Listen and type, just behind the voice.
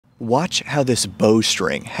Watch how this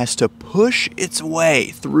bowstring has to push its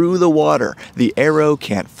way through the water. The arrow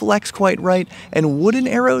can't flex quite right, and wooden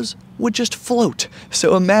arrows would just float.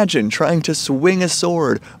 So imagine trying to swing a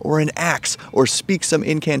sword or an axe or speak some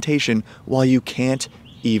incantation while you can't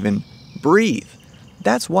even breathe.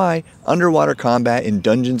 That's why underwater combat in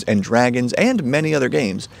Dungeons and Dragons and many other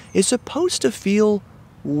games is supposed to feel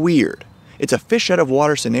weird. It's a fish out of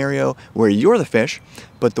water scenario where you're the fish,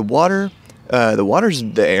 but the water's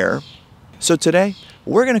the air. So today,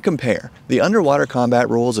 we're going to compare the underwater combat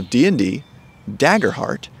rules of D&D,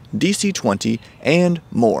 Daggerheart, DC20, and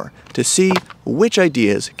more to see which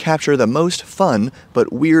ideas capture the most fun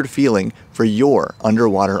but weird feeling for your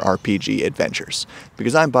underwater RPG adventures.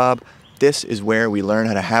 Because I'm Bob, this is where we learn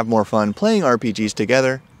how to have more fun playing RPGs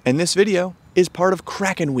together, and this video is part of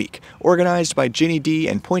Kraken Week. Organized by Ginny D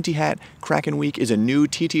and Pointy Hat, Kraken Week is a new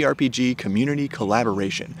TTRPG community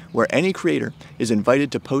collaboration where any creator is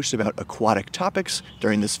invited to post about aquatic topics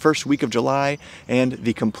during this first week of July, and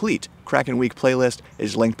the complete Kraken Week playlist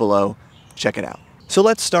is linked below. Check it out. So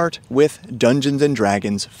let's start with Dungeons &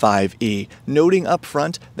 Dragons 5e, noting up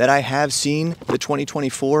front that I have seen the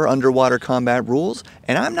 2024 underwater combat rules,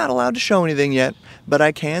 and I'm not allowed to show anything yet, but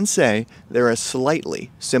I can say they're a slightly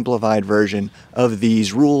simplified version of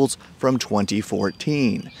these rules from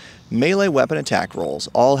 2014. Melee weapon attack rolls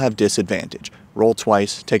all have disadvantage. Roll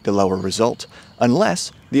twice, take the lower result,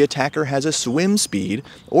 unless the attacker has a swim speed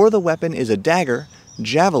or the weapon is a dagger,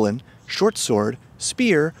 javelin, short sword,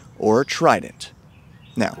 spear, or trident.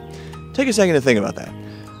 Now, take a second to think about that.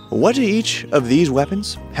 What do each of these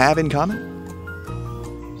weapons have in common?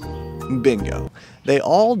 Bingo. They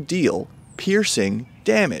all deal piercing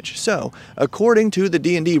damage. So, according to the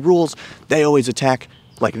D&D rules, they always attack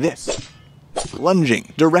like this,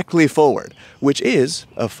 lunging directly forward, which is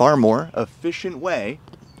a far more efficient way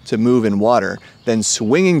to move in water than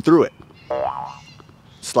swinging through it,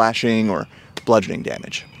 slashing or bludgeoning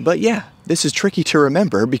damage. But yeah, this is tricky to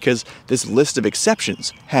remember because this list of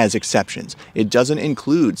exceptions has exceptions. It doesn't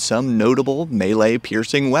include some notable melee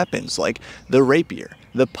piercing weapons like the rapier,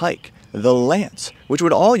 the pike, the lance, which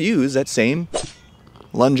would all use that same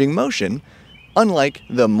lunging motion, unlike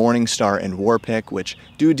the Morningstar and Warpick, which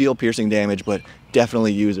do deal piercing damage but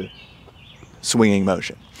definitely use a swinging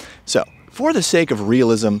motion. So, for the sake of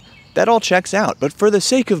realism, that all checks out, but for the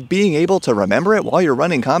sake of being able to remember it while you're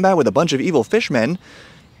running combat with a bunch of evil fishmen,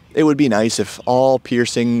 it would be nice if all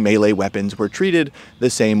piercing melee weapons were treated the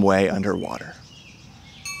same way underwater.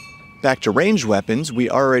 Back to ranged weapons, we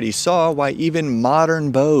already saw why even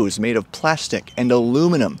modern bows made of plastic and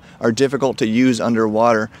aluminum are difficult to use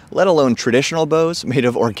underwater, let alone traditional bows made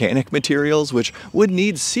of organic materials, which would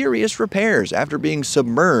need serious repairs after being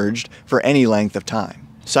submerged for any length of time.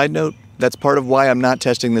 Side note, that's part of why I'm not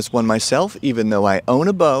testing this one myself, even though I own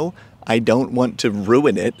a bow. I don't want to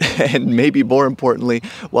ruin it, and maybe more importantly,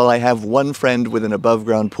 while I have one friend with an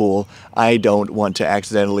above-ground pool, I don't want to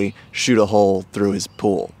accidentally shoot a hole through his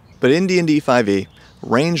pool. But in D&D 5e,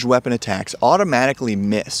 ranged weapon attacks automatically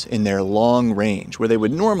miss in their long range, where they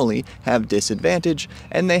would normally have disadvantage,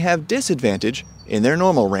 and they have disadvantage in their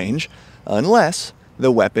normal range, unless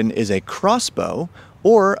the weapon is a crossbow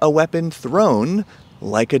or a weapon thrown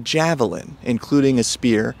like a javelin, including a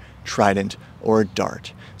spear, trident, or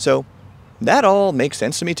dart. So that all makes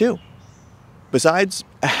sense to me too. Besides,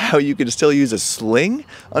 how you could still use a sling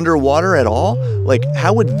underwater at all? Like,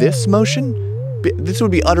 how would this motion be? This would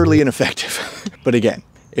be utterly ineffective. But again,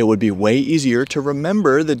 it would be way easier to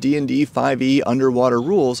remember the D&D 5e underwater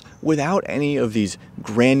rules without any of these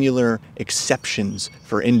granular exceptions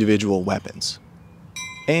for individual weapons.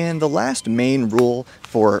 And the last main rule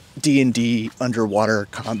for D&D underwater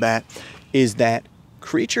combat is that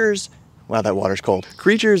creatures, wow, that water's cold.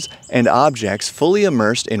 Creatures and objects fully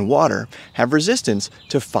immersed in water have resistance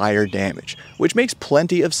to fire damage, which makes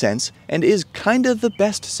plenty of sense and is kind of the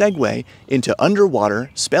best segue into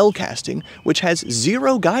underwater spellcasting, which has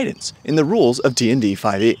zero guidance in the rules of D&D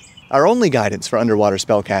 5e. Our only guidance for underwater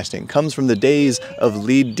spellcasting comes from the days of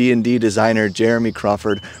lead D&D designer Jeremy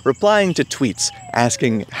Crawford replying to tweets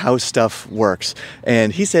asking how stuff works.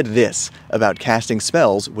 And he said this about casting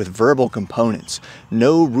spells with verbal components.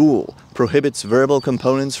 No rule prohibits verbal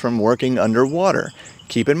components from working underwater.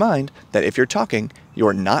 Keep in mind that if you're talking,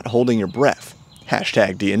 you're not holding your breath.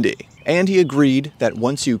 Hashtag D&D. And he agreed that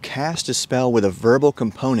once you cast a spell with a verbal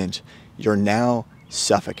component, you're now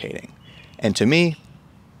suffocating. And to me,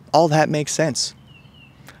 all that makes sense.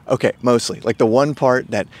 Okay, mostly. Like the one part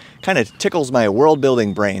that kind of tickles my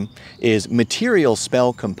world-building brain is material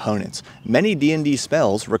spell components. Many D&D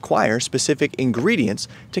spells require specific ingredients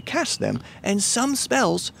to cast them, and some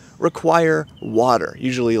spells require water,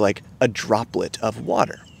 usually like a droplet of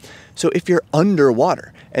water. So if you're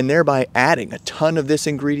underwater and thereby adding a ton of this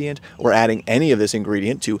ingredient or adding any of this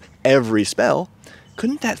ingredient to every spell,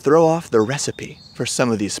 couldn't that throw off the recipe for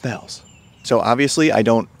some of these spells? So obviously I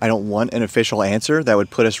don't want an official answer that would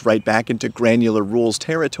put us right back into granular rules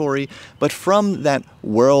territory, but from that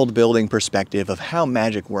world building perspective of how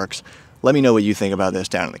magic works, let me know what you think about this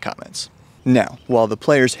down in the comments. Now, while the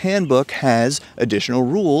player's handbook has additional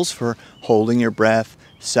rules for holding your breath,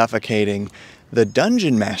 suffocating, the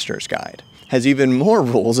Dungeon Master's Guide has even more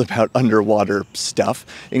rules about underwater stuff,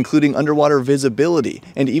 including underwater visibility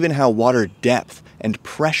and even how water depth and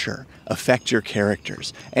pressure affect your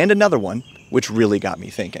characters. And another one, which really got me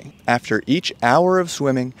thinking. After each hour of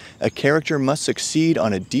swimming, a character must succeed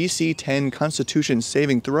on a DC10 Constitution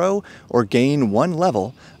saving throw or gain 1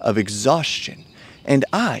 level of exhaustion. And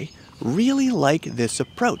I really like this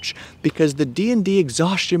approach because the D&D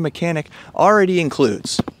exhaustion mechanic already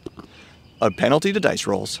includes a penalty to dice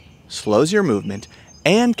rolls, slows your movement,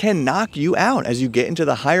 and can knock you out as you get into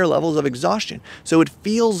the higher levels of exhaustion. So it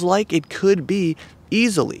feels like it could be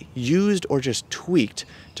easily used or just tweaked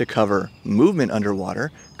to cover movement underwater,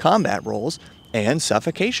 combat rolls, and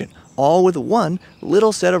suffocation, all with one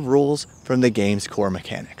little set of rules from the game's core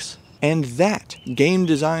mechanics. And that game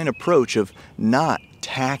design approach of not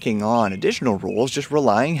tacking on additional rules, just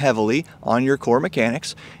relying heavily on your core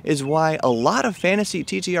mechanics, is why a lot of fantasy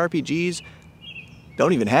TTRPGs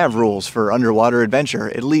don't even have rules for underwater adventure,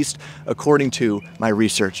 at least according to my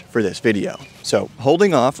research for this video. So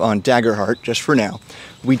holding off on Daggerheart just for now,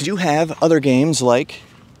 we do have other games like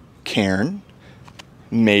Cairn,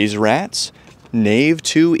 Maze Rats, Knave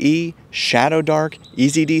 2E, Shadowdark,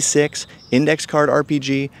 EZD6, Index Card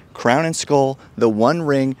RPG, Crown and Skull, The One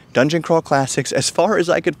Ring, Dungeon Crawl Classics. As far as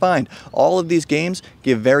I could find, all of these games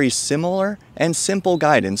give very similar and simple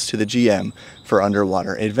guidance to the GM for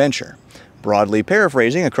underwater adventure. Broadly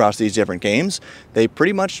paraphrasing across these different games, they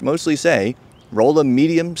pretty much mostly say, roll a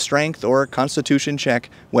medium strength or constitution check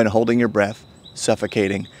when holding your breath,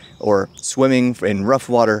 suffocating, or swimming in rough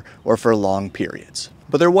water or for long periods.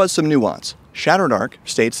 But there was some nuance. Shadowdark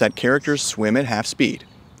states that characters swim at half speed.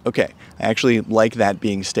 Okay, I actually like that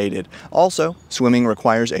being stated. Also, swimming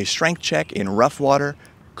requires a strength check in rough water,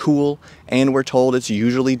 cool, and we're told it's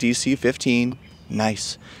usually DC 15.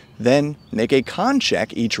 Nice. Then make a con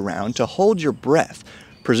check each round to hold your breath,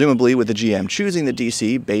 presumably with the GM choosing the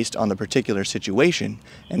DC based on the particular situation.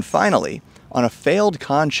 And finally, on a failed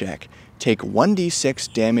con check, take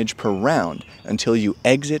 1d6 damage per round until you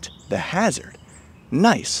exit the hazard.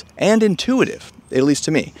 Nice and intuitive, at least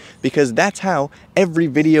to me, because that's how every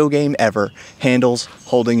video game ever handles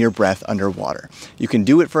holding your breath underwater. You can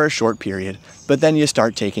do it for a short period, but then you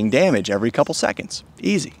start taking damage every couple seconds.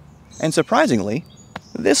 Easy. And surprisingly,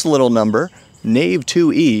 this little number, Knave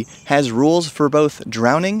 2E, has rules for both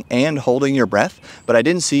drowning and holding your breath, but I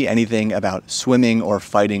didn't see anything about swimming or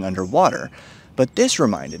fighting underwater. But this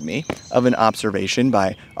reminded me of an observation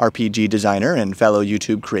by RPG designer and fellow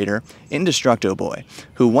YouTube creator Indestructo Boy,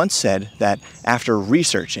 who once said that after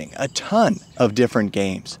researching a ton of different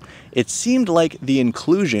games, it seemed like the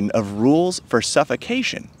inclusion of rules for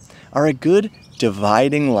suffocation are a good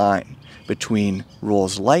dividing line between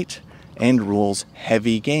rules light and rules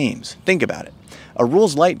heavy games. Think about it. A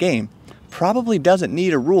rules light game probably doesn't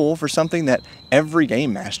need a rule for something that every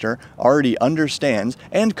game master already understands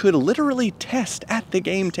and could literally test at the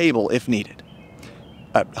game table if needed.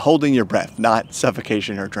 Holding your breath, not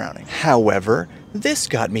suffocation or drowning. However, this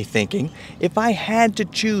got me thinking, if I had to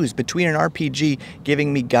choose between an RPG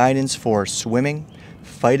giving me guidance for swimming,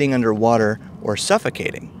 fighting underwater, or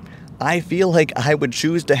suffocating, I feel like I would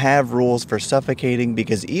choose to have rules for suffocating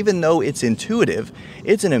because even though it's intuitive,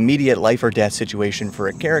 it's an immediate life or death situation for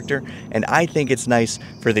a character, and I think it's nice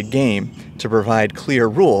for the game to provide clear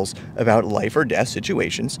rules about life or death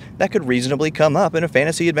situations that could reasonably come up in a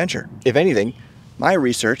fantasy adventure. If anything, my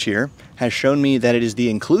research here has shown me that it is the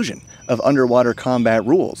inclusion of underwater combat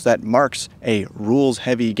rules that marks a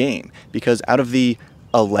rules-heavy game, because out of the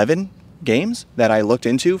 11 games that I looked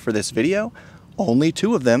into for this video, only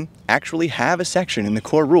 2 of them actually have a section in the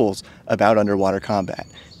core rules about underwater combat.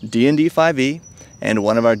 D&D 5e and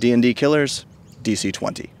one of our D&D killers,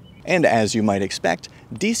 DC20. And as you might expect,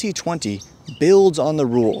 DC20 builds on the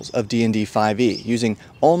rules of D&D 5e, using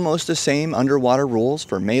almost the same underwater rules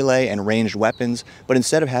for melee and ranged weapons, but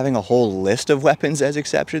instead of having a whole list of weapons as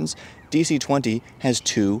exceptions, DC20 has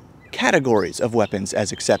 2 categories of weapons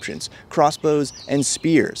as exceptions, crossbows and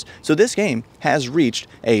spears. So this game has reached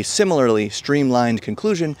a similarly streamlined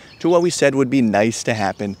conclusion to what we said would be nice to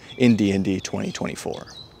happen in D&D 2024.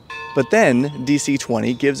 But then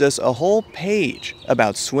DC20 gives us a whole page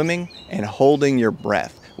about swimming and holding your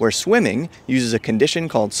breath, where swimming uses a condition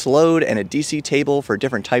called slowed and a DC table for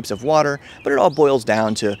different types of water, but it all boils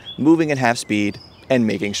down to moving at half speed and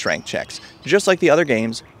making strength checks, just like the other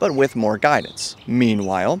games, but with more guidance.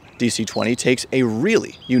 Meanwhile, DC20 takes a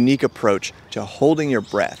really unique approach to holding your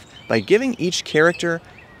breath by giving each character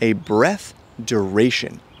a breath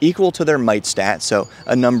duration equal to their might stat, so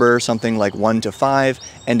a number something like 1 to 5,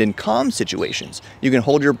 and in calm situations, you can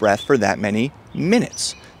hold your breath for that many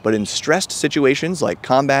minutes. But in stressed situations like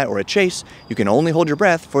combat or a chase, you can only hold your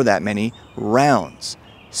breath for that many rounds.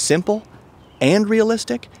 Simple and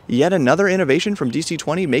realistic, yet another innovation from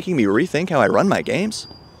DC20 making me rethink how I run my games?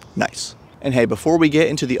 Nice. And hey, before we get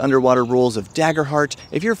into the underwater rules of Daggerheart,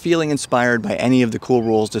 if you're feeling inspired by any of the cool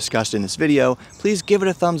rules discussed in this video, please give it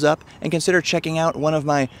a thumbs up and consider checking out one of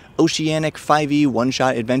my Oceanic 5e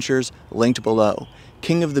one-shot adventures linked below.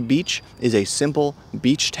 King of the Beach is a simple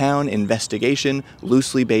beach town investigation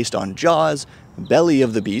loosely based on Jaws. Belly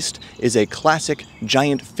of the Beast is a classic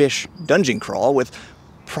giant fish dungeon crawl with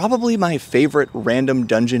probably my favorite random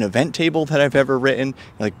dungeon event table that I've ever written,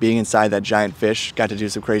 like being inside that giant fish, got to do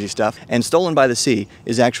some crazy stuff. And Stolen by the Sea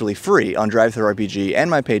is actually free on DriveThruRPG and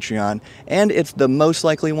my Patreon, and it's the most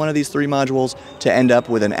likely one of these 3 modules to end up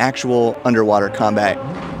with an actual underwater combat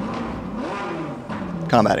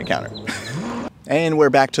encounter. And we're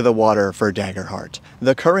back to the water for Daggerheart.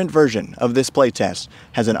 The current version of this playtest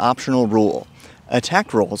has an optional rule.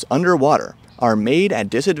 Attack rolls underwater are made at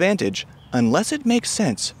disadvantage unless it makes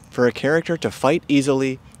sense for a character to fight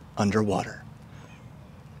easily underwater.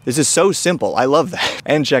 This is so simple, I love that.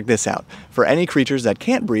 And check this out. For any creatures that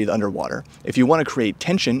can't breathe underwater, if you want to create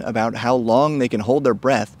tension about how long they can hold their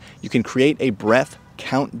breath, you can create a breath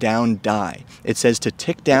countdown die. It says to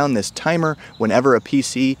tick down this timer whenever a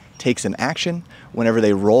PC takes an action, whenever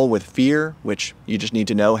they roll with fear, which you just need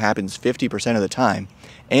to know happens 50% of the time,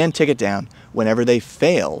 and tick it down whenever they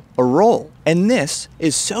fail a roll. And this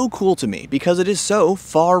is so cool to me because it is so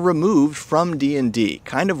far removed from D&D,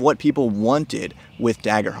 kind of what people wanted with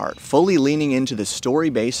Daggerheart, fully leaning into the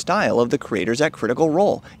story-based style of the creators at Critical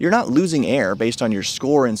Role. You're not losing air based on your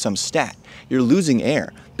score in some stat. You're losing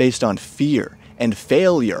air based on fear and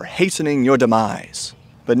failure hastening your demise.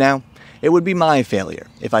 But now, it would be my failure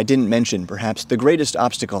if I didn't mention perhaps the greatest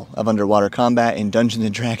obstacle of underwater combat in Dungeons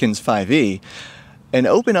 & Dragons 5e. An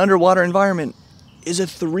open underwater environment is a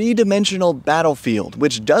 3-dimensional battlefield,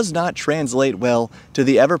 which does not translate well to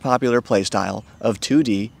the ever-popular playstyle of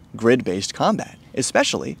 2D grid-based combat,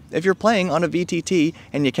 especially if you're playing on a VTT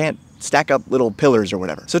and you can't stack up little pillars or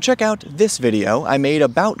whatever. So check out this video I made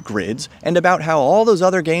about grids and about how all those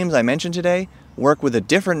other games I mentioned today work with a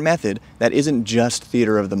different method that isn't just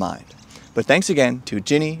theater of the mind. But thanks again to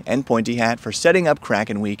Ginny and Pointy Hat for setting up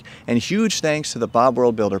Kraken Week, and huge thanks to the Bob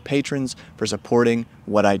World Builder patrons for supporting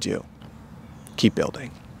what I do. Keep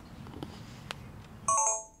building.